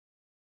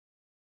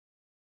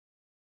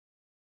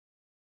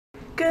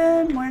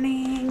Good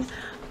morning.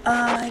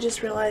 I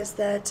just realized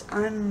that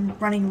I'm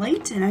running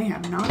late and I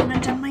have not even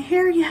done my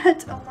hair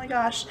yet. Oh my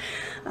gosh.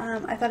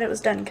 I thought it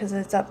was done because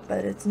it's up,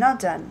 but it's not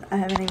done. I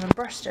haven't even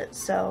brushed it,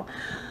 so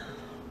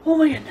oh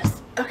my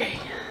goodness. Okay,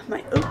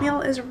 my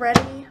oatmeal is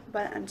ready,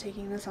 but I'm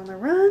taking this on the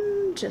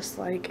run just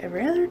like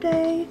every other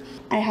day.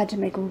 I had to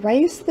make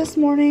rice this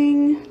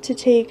morning to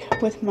take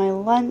with my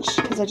lunch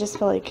because I just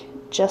feel like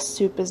just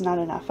soup is not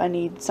enough. I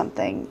need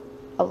something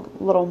a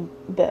little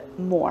bit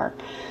more.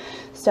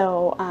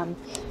 So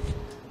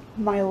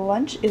my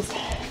lunch is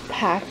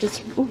packed.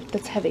 Ooh,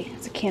 that's heavy.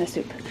 It's a can of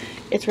soup.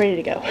 It's ready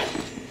to go.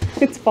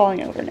 It's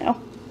falling over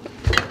now.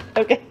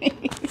 Okay.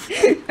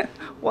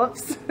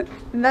 Whoops.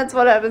 And that's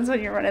what happens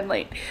when you're running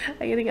late.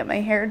 I gotta get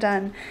my hair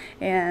done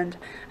and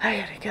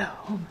I gotta go.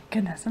 Oh my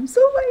goodness, I'm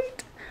so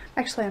late.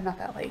 Actually, I'm not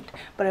that late,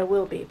 but I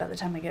will be by the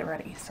time I get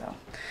ready. So,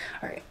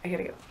 alright, I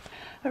gotta go.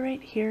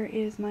 Alright, here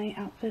is my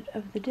outfit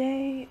of the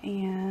day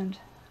and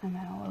I'm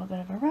in a little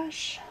bit of a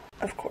rush.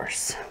 Of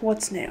course,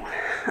 what's new?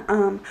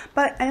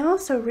 But I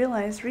also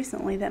realized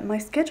recently that my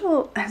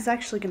schedule is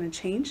actually going to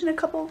change in a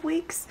couple of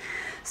weeks.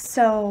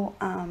 So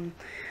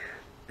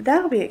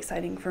that'll be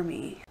exciting for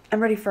me.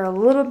 I'm ready for a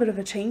little bit of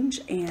a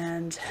change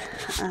and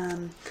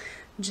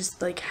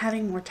just like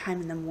having more time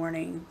in the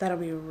morning. That'll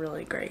be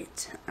really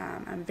great.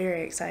 I'm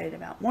very excited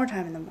about more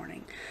time in the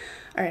morning.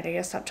 Alright, I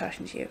gotta stop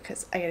talking to you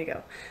because I gotta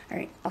go.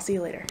 Alright, I'll see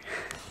you later.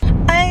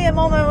 I am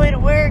on my way to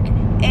work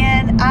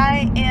and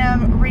I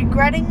am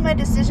regretting my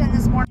decision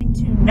this morning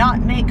to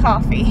not make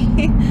coffee.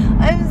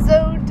 I'm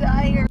so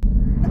tired.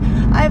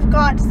 I've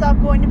got to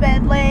stop going to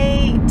bed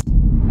late.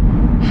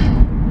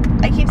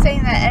 I keep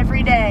saying that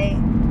every day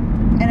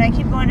and I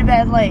keep going to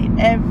bed late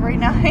every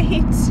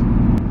night.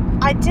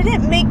 I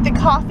didn't make the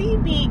coffee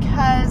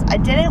because I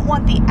didn't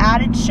want the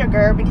added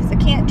sugar because I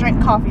can't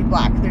drink coffee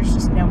black. There's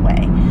just no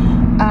way.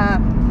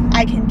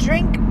 I can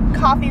drink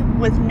coffee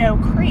with no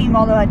cream,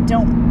 although I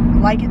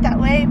don't like it that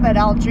way, but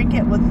I'll drink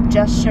it with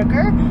just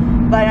sugar,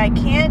 but I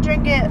can't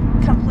drink it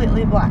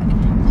completely black.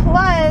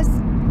 Plus,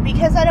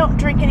 because I don't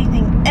drink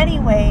anything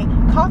anyway,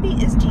 coffee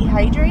is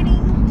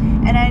dehydrating,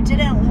 and I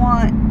didn't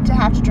want to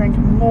have to drink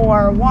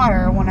more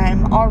water when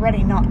I'm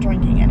already not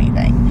drinking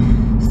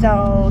anything.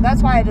 So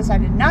that's why I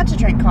decided not to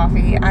drink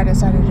coffee. I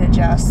decided to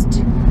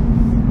just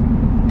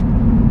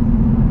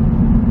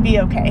be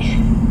okay.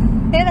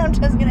 And I'm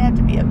just gonna have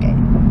to be okay.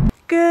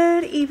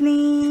 Good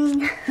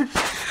evening.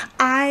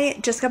 I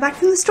just got back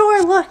from the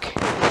store. Look.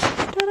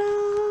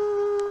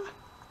 Ta-da!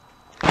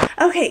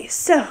 Okay,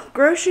 so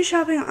grocery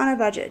shopping on a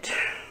budget.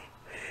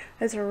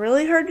 It's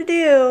really hard to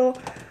do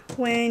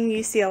when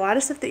you see a lot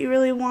of stuff that you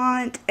really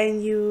want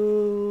and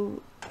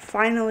you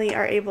finally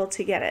are able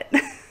to get it.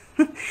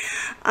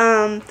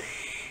 I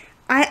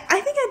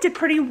think I did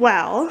pretty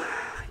well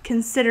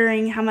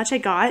considering how much I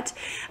got.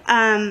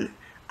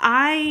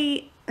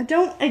 I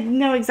don't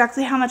know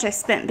exactly how much I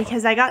spent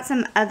because I got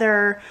some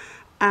other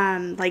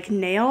like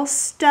nail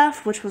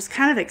stuff, which was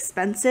kind of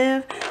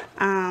expensive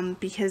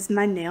because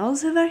my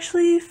nails have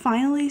actually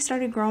finally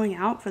started growing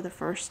out for the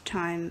first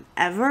time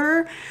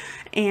ever,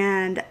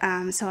 and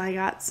so I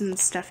got some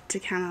stuff to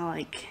kind of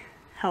like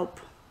help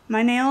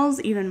my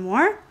nails even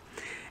more,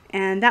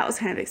 and that was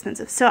kind of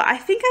expensive. So I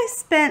think I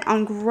spent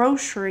on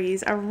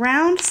groceries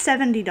around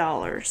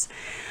 $70.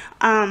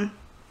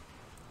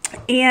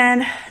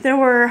 And there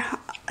were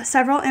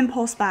several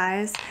impulse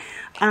buys,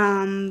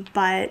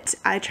 but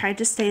I tried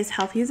to stay as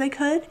healthy as I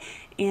could,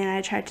 and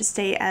I tried to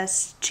stay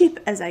as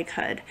cheap as I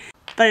could.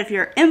 But if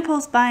you're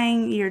impulse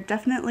buying, you're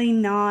definitely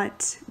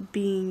not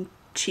being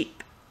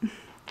cheap.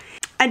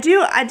 I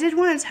did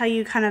want to tell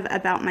you kind of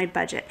about my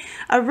budget.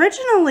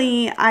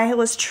 Originally, I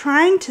was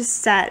trying to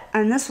set,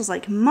 and this was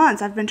like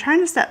months, I've been trying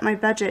to set my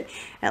budget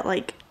at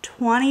like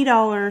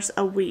 $20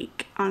 a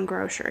week on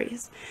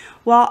groceries.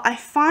 Well, I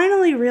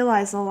finally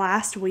realized the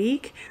last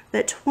week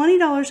that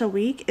 $20 a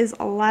week is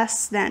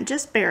less than,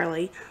 just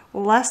barely,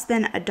 less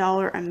than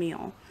 $1 a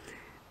meal.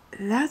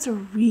 That's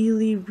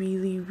really,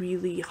 really,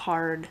 really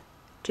hard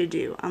to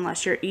do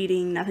unless you're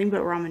eating nothing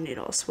but ramen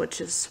noodles, which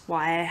is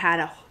why I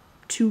had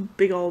two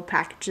big old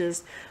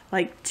packages,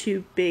 like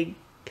 2 big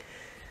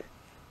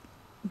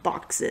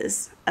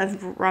boxes of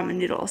ramen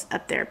noodles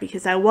up there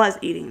because I was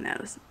eating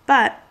those.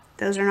 But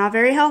those are not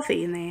very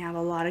healthy and they have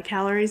a lot of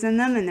calories in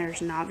them and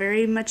there's not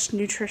very much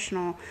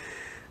nutritional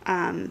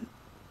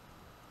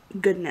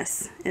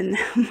goodness in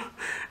them.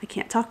 I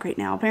can't talk right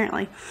now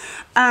apparently.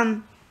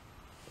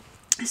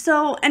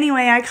 So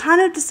anyway, I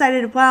kind of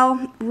decided,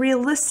 well,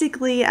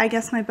 realistically, I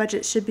guess my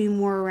budget should be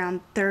more around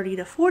 $30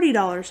 to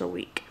 $40 a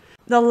week.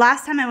 The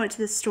last time I went to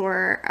the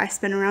store, I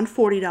spent around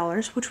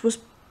 $40, which was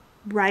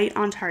right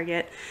on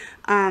target.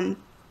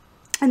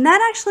 And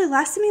that actually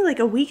lasted me like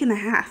a week and a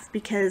half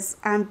because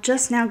I'm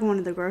just now going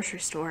to the grocery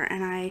store,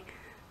 and I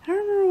don't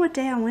remember what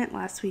day I went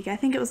last week. I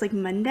think it was like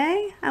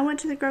Monday I went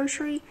to the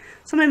grocery.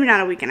 So maybe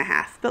not a week and a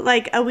half, but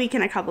like a week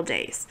and a couple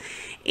days.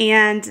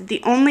 And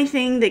the only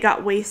thing that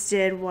got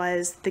wasted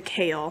was the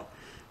kale.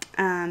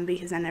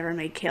 because I never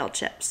made kale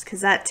chips,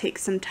 because that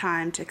takes some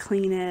time to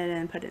clean it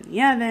and put it in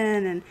the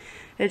oven, and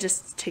it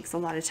just takes a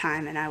lot of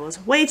time, and I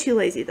was way too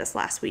lazy this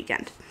last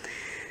weekend.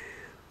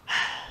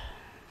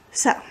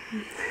 So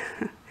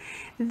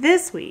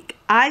this week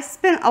I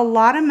spent a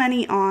lot of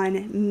money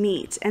on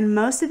meat, and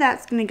most of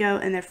that's going to go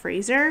in the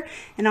freezer,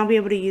 and I'll be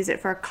able to use it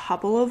for a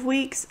couple of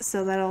weeks,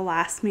 so that'll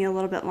last me a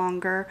little bit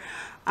longer.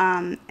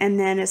 And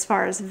then as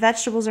far as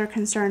vegetables are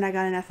concerned, I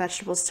got enough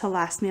vegetables to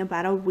last me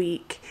about a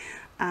week,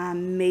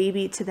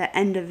 maybe to the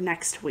end of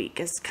next week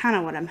is kind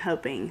of what I'm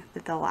hoping,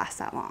 that they'll last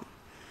that long.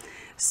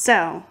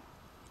 So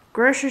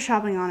grocery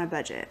shopping on a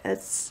budget,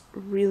 it's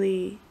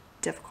really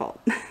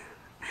difficult.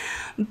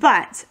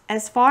 But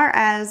as far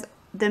as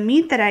the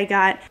meat that I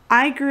got,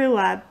 I grew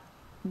up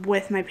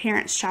with my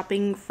parents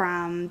shopping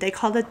from, they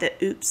called it the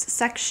Oops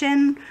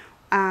section,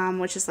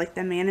 which is like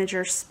the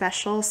manager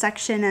special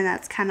section, and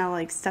that's kind of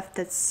like stuff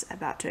that's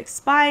about to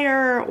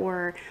expire,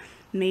 or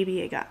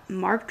maybe it got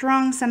marked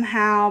wrong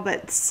somehow,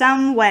 but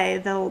some way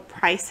the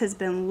price has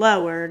been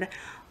lowered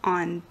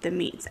on the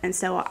meats. And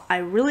so I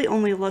really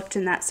only looked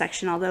in that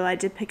section, although I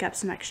did pick up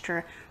some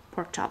extra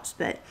pork chops,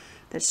 but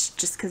that's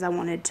just because I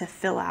wanted to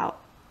fill out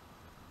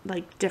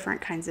like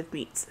different kinds of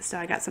meats. So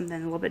I got something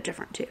a little bit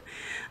different too.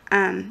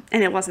 And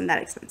it wasn't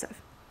that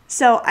expensive.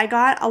 So I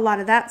got a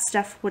lot of that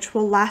stuff, which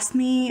will last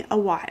me a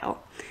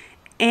while.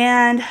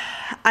 And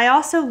I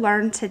also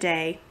learned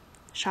today,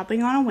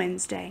 shopping on a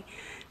Wednesday,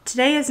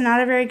 today is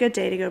not a very good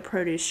day to go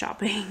produce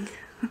shopping.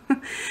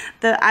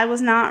 I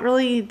was not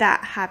really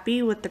that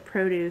happy with the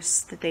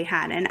produce that they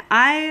had. And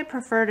I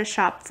prefer to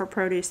shop for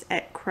produce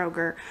at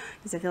Kroger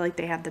because I feel like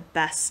they have the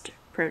best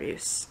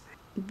produce.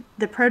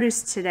 The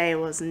produce today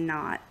was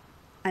not,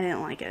 I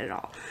didn't like it at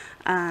all.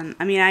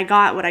 I mean, I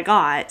got what I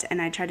got,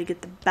 and I tried to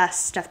get the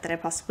best stuff that I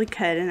possibly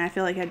could, and I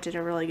feel like I did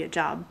a really good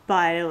job,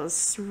 but it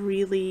was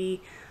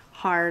really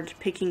hard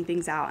picking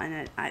things out,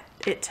 and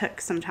it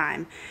took some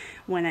time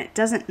when it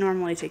doesn't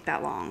normally take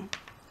that long.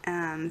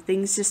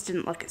 Things just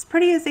didn't look as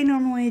pretty as they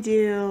normally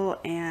do,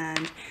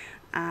 and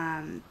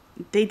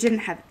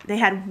they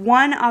had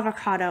one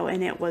avocado,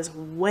 and it was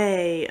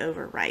way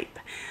overripe.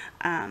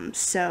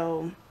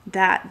 So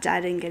that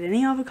I didn't get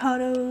any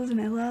avocados, and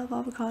I love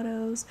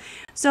avocados.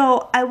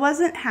 So I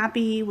wasn't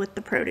happy with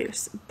the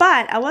produce,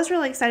 but I was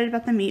really excited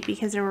about the meat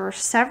because there were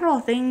several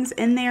things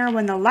in there.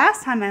 When the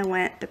last time I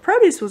went, the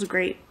produce was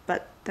great,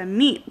 but the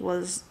meat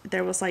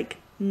there was like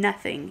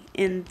nothing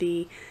in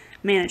the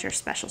manager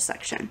special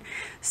section.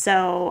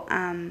 So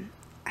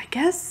I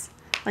guess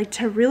like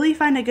to really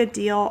find a good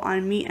deal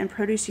on meat and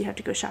produce, you have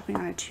to go shopping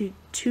on two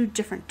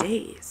different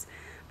days.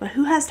 But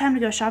who has time to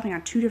go shopping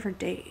on 2 different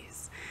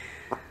days?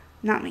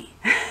 Not me.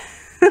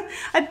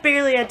 I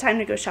barely had time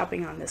to go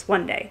shopping on this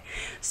one day.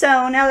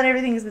 So now that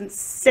everything has been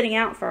sitting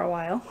out for a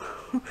while,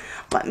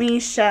 let me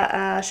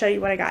show you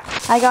what I got.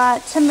 I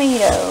got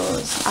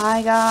tomatoes.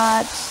 I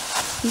got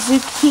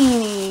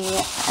zucchini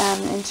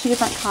in 2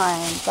 different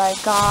kinds. I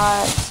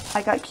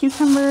got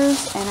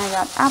cucumbers, and I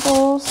got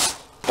apples.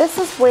 This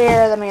is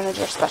where the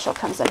manager special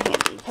comes in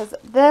handy, because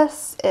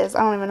this is,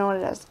 I don't even know what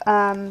it is,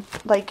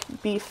 like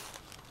beef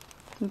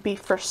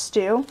for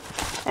stew,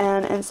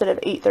 and instead of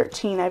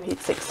 $8.13 I paid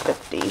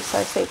 $6.50, so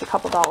I saved a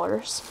couple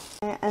dollars.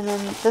 And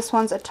then this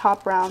one's a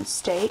top round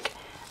steak,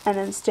 and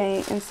then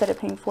instead of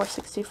paying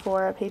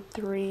 $4.64 I paid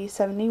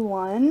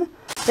 $3.71.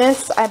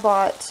 This I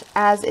bought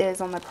as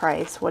is on the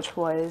price, which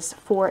was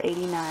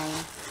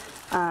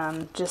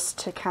 $4.89, just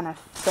to kind of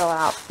fill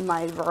out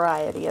my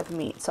variety of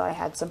meat. So I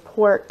had some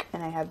pork,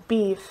 and I have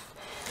beef.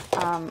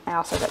 I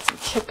also got some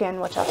chicken,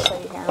 which I'll show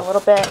you here in a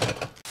little bit,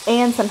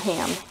 and some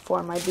ham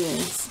for my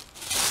beans.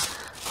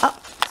 Oh,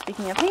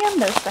 speaking of ham,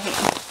 there's the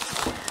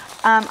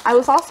ham. I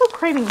was also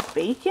craving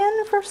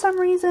bacon for some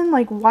reason.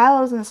 Like while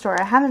I was in the store,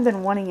 I haven't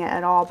been wanting it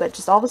at all, but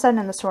just all of a sudden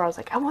in the store I was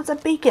like, I want some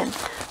bacon.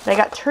 But I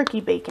got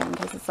turkey bacon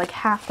because it's like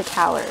half the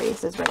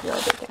calories as regular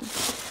bacon.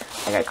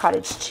 I got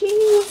cottage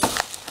cheese.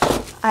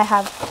 I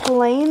have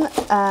plain,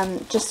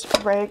 just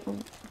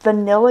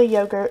vanilla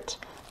yogurt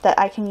that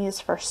I can use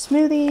for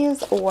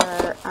smoothies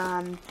or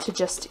to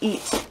just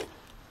eat.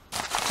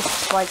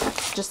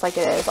 Just like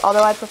it is.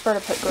 Although I prefer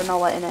to put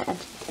granola in it, and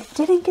I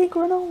didn't get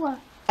granola.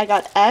 I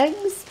got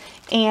eggs,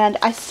 and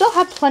I still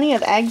have plenty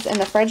of eggs in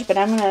the fridge, but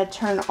I'm going to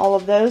turn all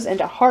of those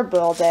into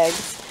hard-boiled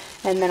eggs,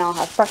 and then I'll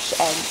have fresh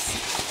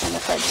eggs in the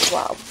fridge as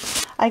well.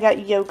 I got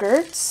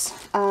yogurts,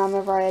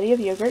 a variety of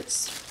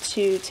yogurts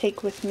to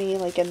take with me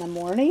like in the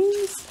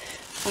mornings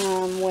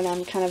when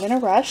I'm kind of in a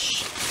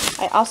rush.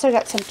 I also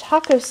got some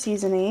taco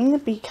seasoning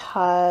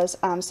because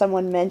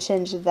someone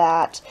mentioned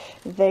that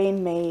they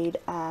made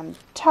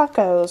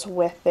tacos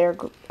with their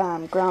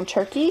ground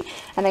turkey,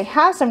 and they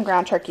have some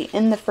ground turkey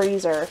in the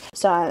freezer,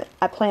 so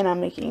I plan on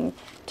making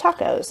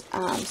tacos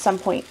some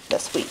point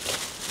this week.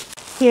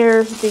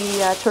 Here's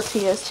the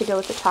tortillas to go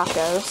with the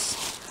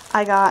tacos.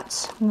 I got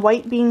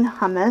white bean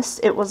hummus.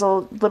 It was a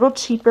little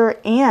cheaper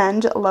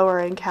and lower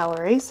in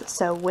calories,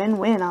 so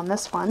win-win on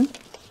this one.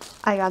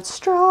 I got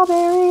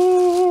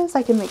strawberries.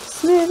 I can make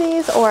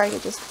smoothies, or I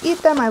could just eat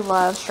them. I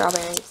love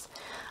strawberries.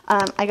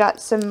 I got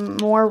some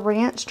more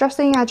ranch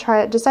dressing. I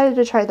decided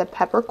to try the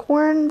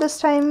peppercorn this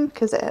time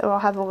because it will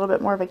have a little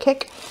bit more of a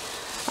kick,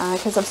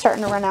 because I'm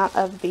starting to run out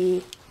of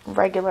the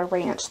regular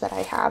ranch that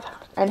I have.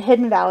 And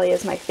Hidden Valley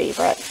is my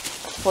favorite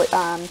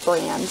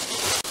brand.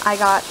 I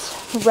got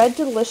Red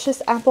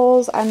Delicious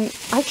apples. I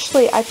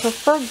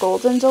prefer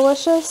Golden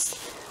Delicious,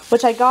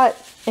 which I got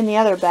in the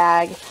other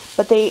bag,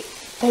 but they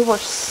were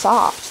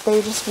soft.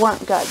 They just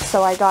weren't good.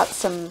 So I got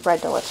some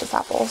Red Delicious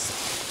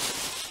apples.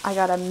 I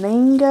got a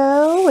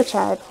mango, which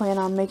I plan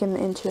on making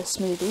into a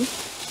smoothie.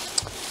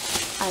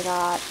 I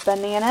got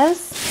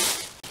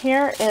bananas.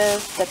 Here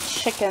is the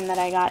chicken that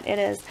I got. It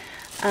is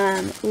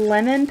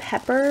lemon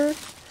pepper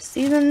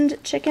seasoned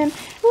chicken.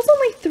 It was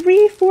only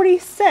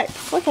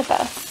 $3.46. Look at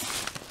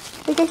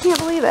this. Like, I can't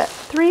believe it.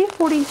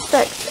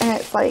 $3.46, and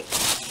it's like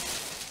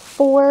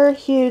 4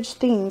 huge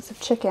things of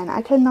chicken.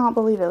 I could not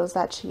believe it was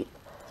that cheap.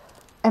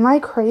 Am I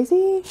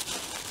crazy?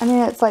 I mean,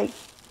 it's like,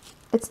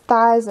 it's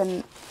thighs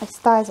and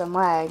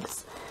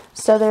legs,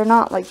 so they're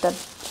not like the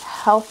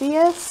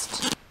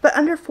healthiest. But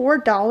under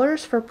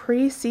 $4 for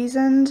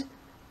pre-seasoned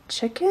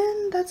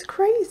chicken? That's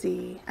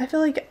crazy. I feel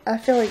like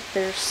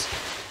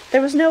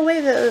there was no way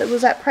that it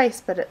was that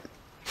price, but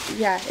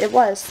yeah, it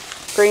was.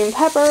 Green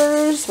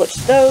peppers, which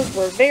those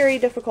were very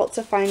difficult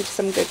to find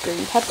some good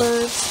green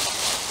peppers.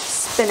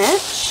 Spinach,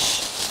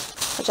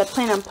 which I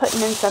plan on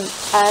putting in some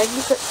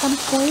eggs at some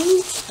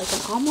point, like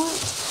an omelet.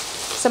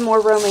 Some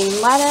more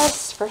romaine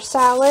lettuce for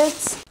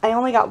salads. I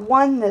only got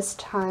one this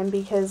time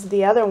because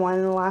the other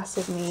one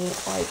lasted me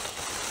like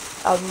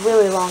a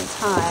really long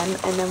time,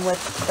 and then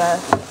with the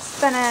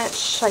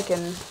spinach I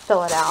can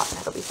fill it out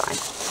and it'll be fine.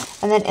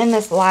 And then in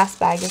this last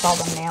bag is all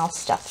the nail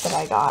stuff that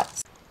I got.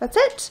 That's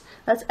it.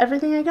 That's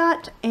everything I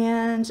got,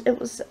 and it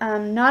was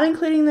not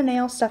including the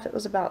nail stuff. It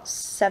was about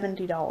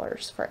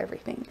 $70 for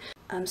everything.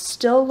 I'm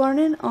still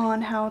learning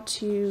on how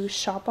to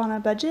shop on a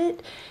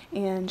budget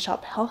and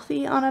shop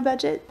healthy on a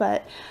budget,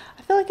 but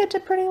I feel like I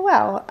did pretty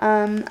well.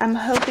 I'm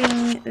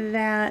hoping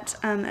that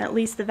at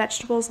least the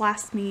vegetables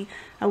last me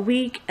a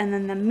week, and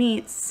then the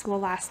meats will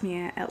last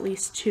me at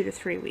least 2 to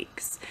 3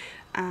 weeks,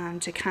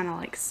 to kind of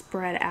like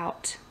spread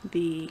out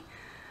the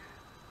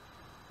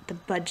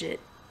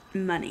budget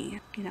money.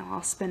 You know,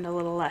 I'll spend a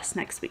little less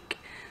next week.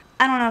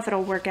 I don't know if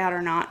it'll work out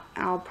or not.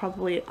 I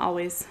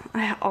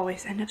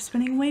always end up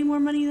spending way more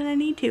money than I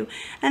need to.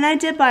 And I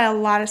did buy a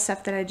lot of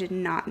stuff that I did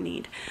not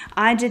need.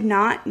 I did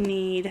not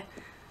need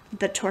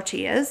the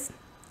tortillas.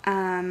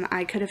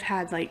 I could have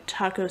had like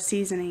taco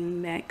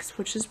seasoning mix,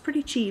 which is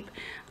pretty cheap,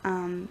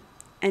 and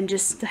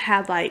just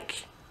had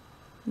like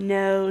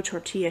no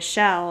tortilla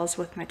shells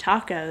with my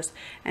tacos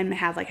and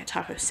have like a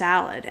taco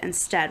salad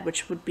instead,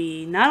 which would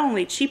be not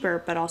only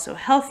cheaper but also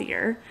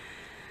healthier.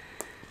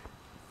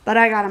 But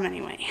I got them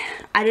anyway.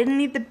 I didn't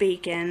need the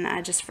bacon.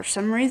 I just, for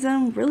some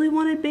reason, really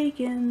wanted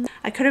bacon.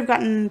 I could have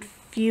gotten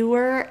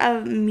fewer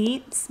of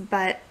meats,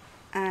 but,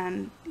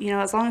 you know,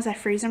 as long as I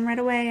freeze them right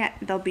away,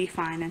 they'll be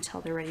fine until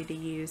they're ready to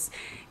use,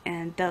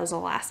 and those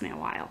will last me a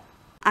while.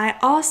 I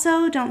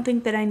also don't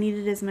think that I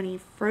needed as many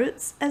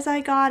fruits as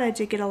I got. I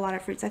did get a lot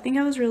of fruits. I think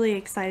I was really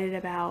excited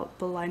about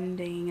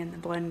blending in the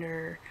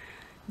blender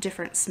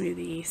different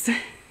smoothies.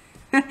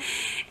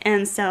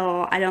 And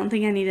so I don't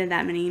think I needed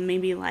that many,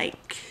 maybe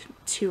like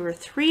 2 or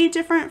 3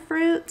 different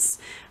fruits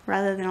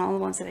rather than all the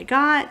ones that I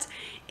got.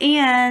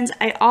 And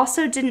I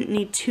also didn't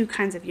need 2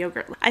 kinds of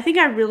yogurt. I think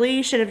I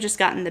really should have just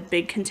gotten the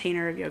big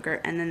container of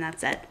yogurt, and then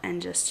that's it,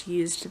 and just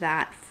used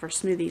that for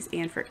smoothies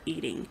and for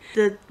eating.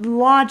 The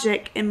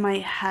logic in my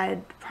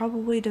head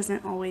probably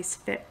doesn't always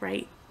fit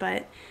right,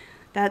 but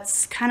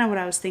that's kind of what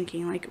I was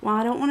thinking. Like, well,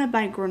 I don't want to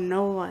buy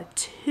granola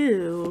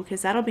too,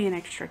 because that'll be an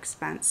extra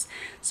expense.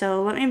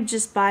 So let me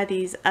just buy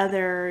these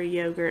other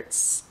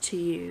yogurts to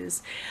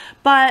use.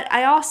 But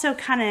I also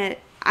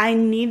I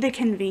need the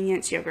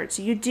convenience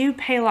yogurts. You do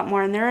pay a lot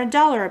more, and they're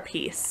 $1 a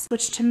piece,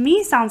 which to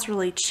me sounds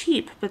really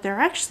cheap, but they're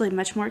actually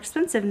much more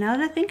expensive. Now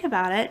that I think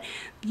about it,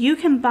 you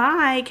can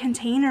buy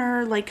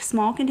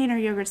small container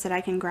yogurts that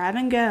I can grab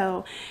and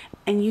go,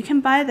 and you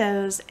can buy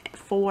those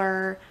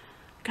for,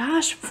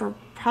 gosh, for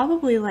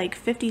probably like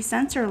 50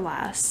 cents or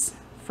less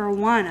for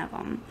one of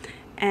them,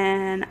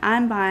 and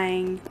I'm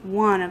buying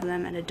one of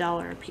them at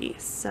 $1 a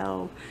piece.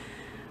 So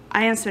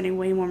I am spending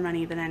way more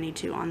money than I need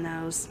to on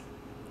those.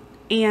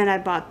 And I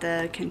bought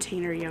the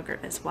container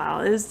yogurt as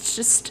well. It was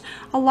just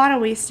a lot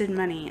of wasted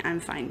money, I'm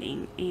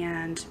finding,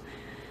 and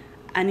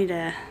I need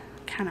to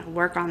kind of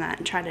work on that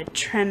and try to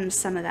trim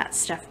some of that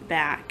stuff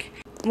back.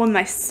 When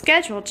my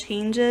schedule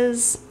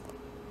changes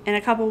in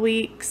a couple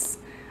weeks,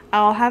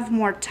 I'll have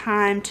more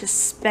time to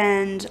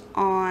spend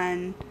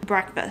on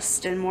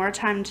breakfast and more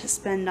time to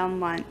spend on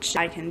lunch.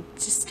 I can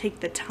just take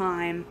the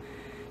time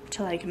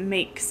to like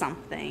make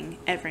something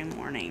every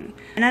morning.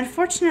 And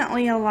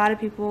unfortunately, a lot of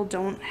people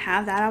don't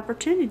have that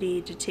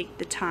opportunity to take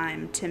the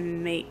time to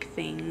make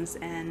things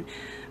and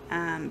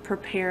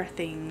prepare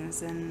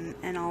things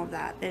and all of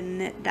that.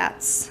 And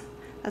that's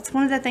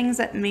one of the things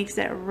that makes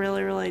it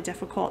really, really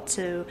difficult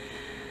to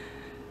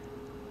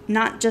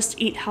not just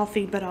eat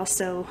healthy, but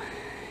also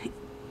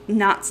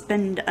not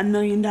spend $1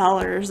 million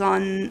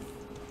on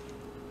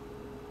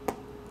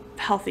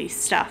healthy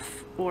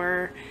stuff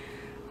or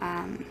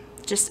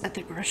just at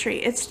the grocery.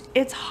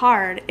 It's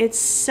hard. It's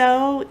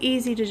so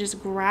easy to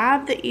just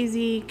grab the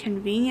easy,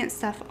 convenient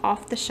stuff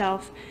off the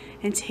shelf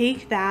and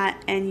take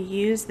that and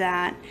use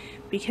that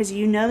because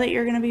you know that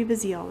you're going to be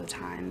busy all the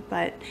time,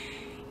 but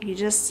you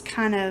just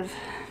kind of,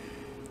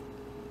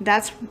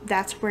 that's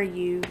where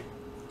you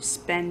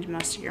spend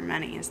most of your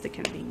money, is the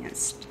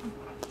convenience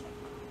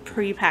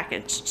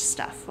prepackaged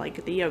stuff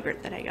like the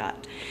yogurt that I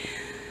got.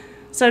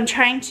 So I'm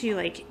trying to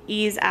like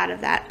ease out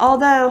of that.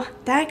 Although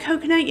that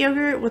coconut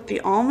yogurt with the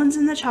almonds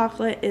and the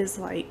chocolate is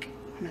like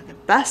one of the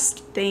best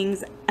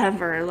things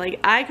ever. Like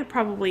I could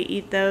probably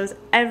eat those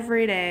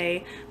every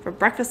day for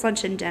breakfast,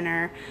 lunch, and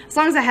dinner. As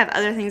long as I have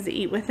other things to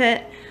eat with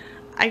it,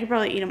 I could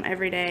probably eat them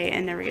every day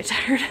and never get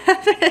tired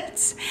of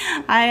it.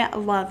 I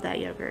love that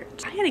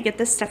yogurt. I gotta get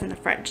this stuff in the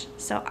fridge.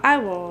 So I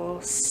will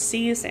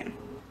see you soon.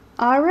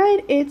 All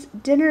right, it's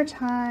dinner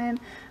time.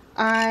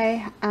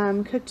 I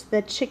cooked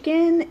the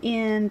chicken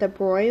in the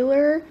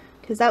broiler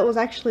because that was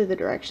actually the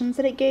directions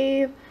that it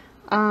gave,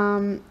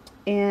 and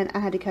I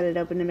had to cut it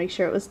open to make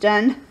sure it was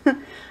done.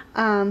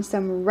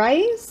 Some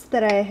rice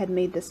that I had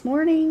made this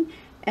morning,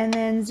 and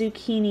then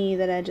zucchini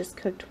that I just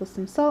cooked with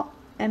some salt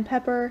and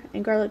pepper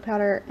and garlic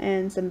powder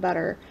and some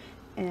butter.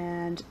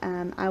 And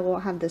I will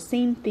have the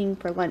same thing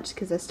for lunch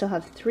because I still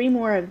have 3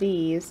 more of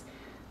these,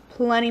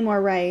 plenty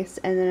more rice,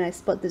 and then I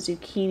split the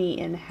zucchini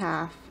in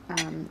half.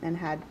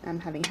 I'm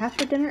having half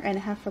for dinner and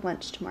half for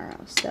lunch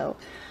tomorrow, so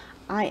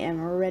I am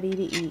ready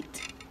to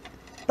eat.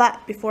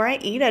 But before I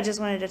eat, I just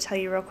wanted to tell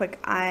you real quick,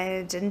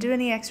 I didn't do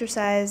any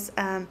exercise.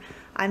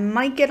 I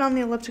might get on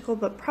the elliptical,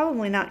 but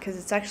probably not because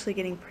it's actually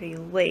getting pretty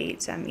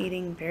late. I'm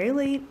eating very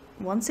late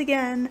once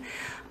again.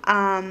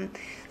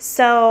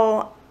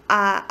 So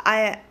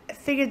I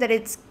figured that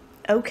it's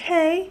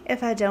okay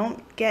if I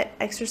don't get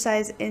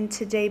exercise in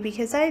today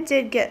because I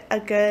did get a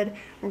good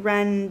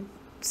run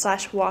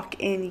 / walk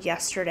in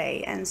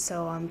yesterday, and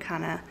so I'm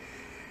kind of,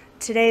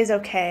 today's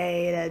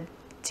okay to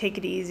take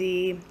it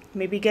easy,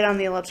 maybe get on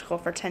the elliptical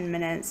for 10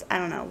 minutes, I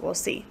don't know, we'll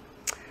see.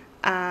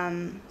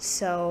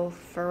 So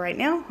for right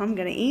now, I'm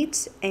gonna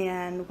eat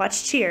and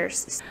watch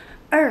Cheers.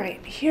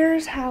 Alright,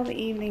 here's how the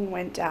evening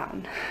went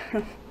down.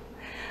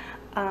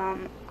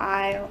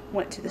 I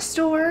went to the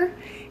store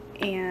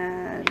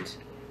and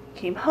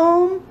came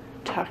home,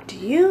 talked to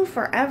you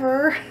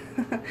forever,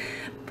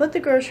 put the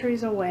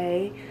groceries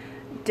away,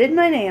 did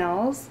my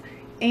nails,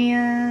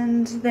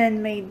 and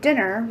then made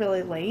dinner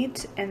really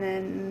late, and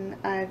then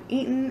I've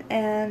eaten,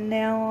 and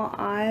now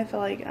I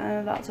feel like I'm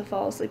about to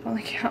fall asleep on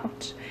the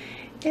couch.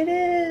 It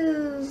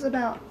is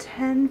about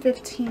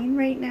 10:15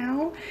 right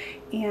now,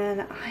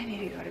 and I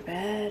need to go to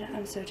bed.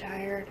 I'm so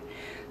tired.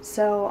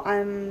 So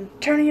I'm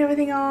turning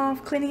everything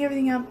off, cleaning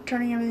everything up,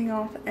 turning everything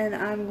off, and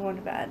I'm going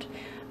to bed.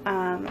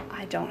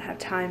 I don't have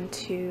time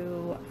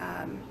to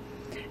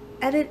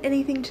edit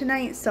anything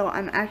tonight, so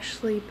I'm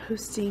actually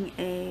posting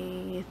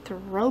a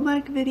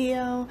throwback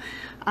video.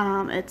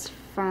 It's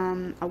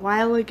from a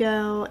while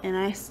ago, and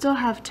I still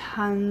have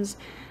tons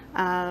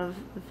of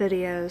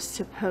videos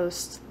to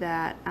post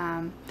that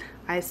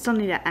I still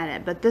need to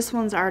edit, but this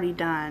one's already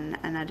done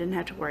and I didn't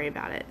have to worry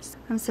about it.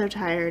 I'm so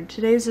tired.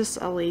 Today's just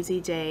a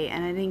lazy day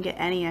and I didn't get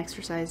any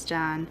exercise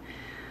done.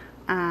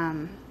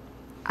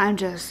 I'm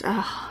just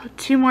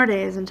 2 more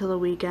days until the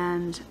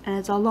weekend, and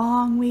it's a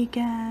long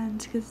weekend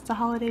because it's a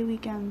holiday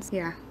weekend.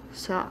 Yeah,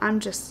 so I'm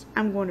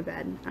going to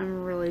bed.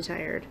 I'm really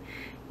tired,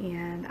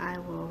 and I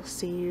will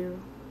see you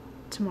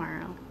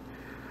tomorrow.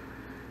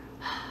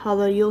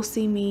 Although you'll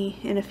see me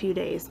in a few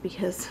days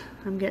because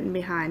I'm getting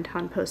behind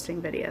on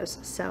posting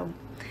videos. So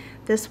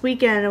this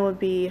weekend would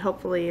be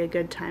hopefully a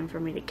good time for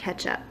me to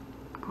catch up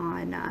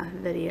on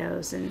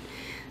videos, and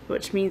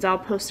which means I'll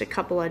post a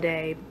couple a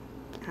day,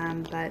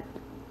 but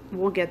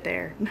we'll get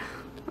there.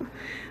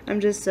 I'm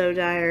just so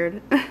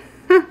tired.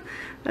 I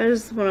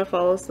just want to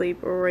fall asleep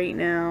right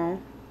now.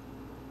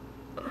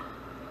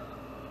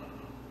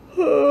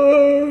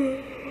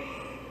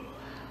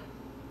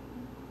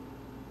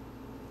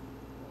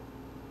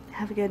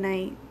 Have a good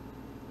night.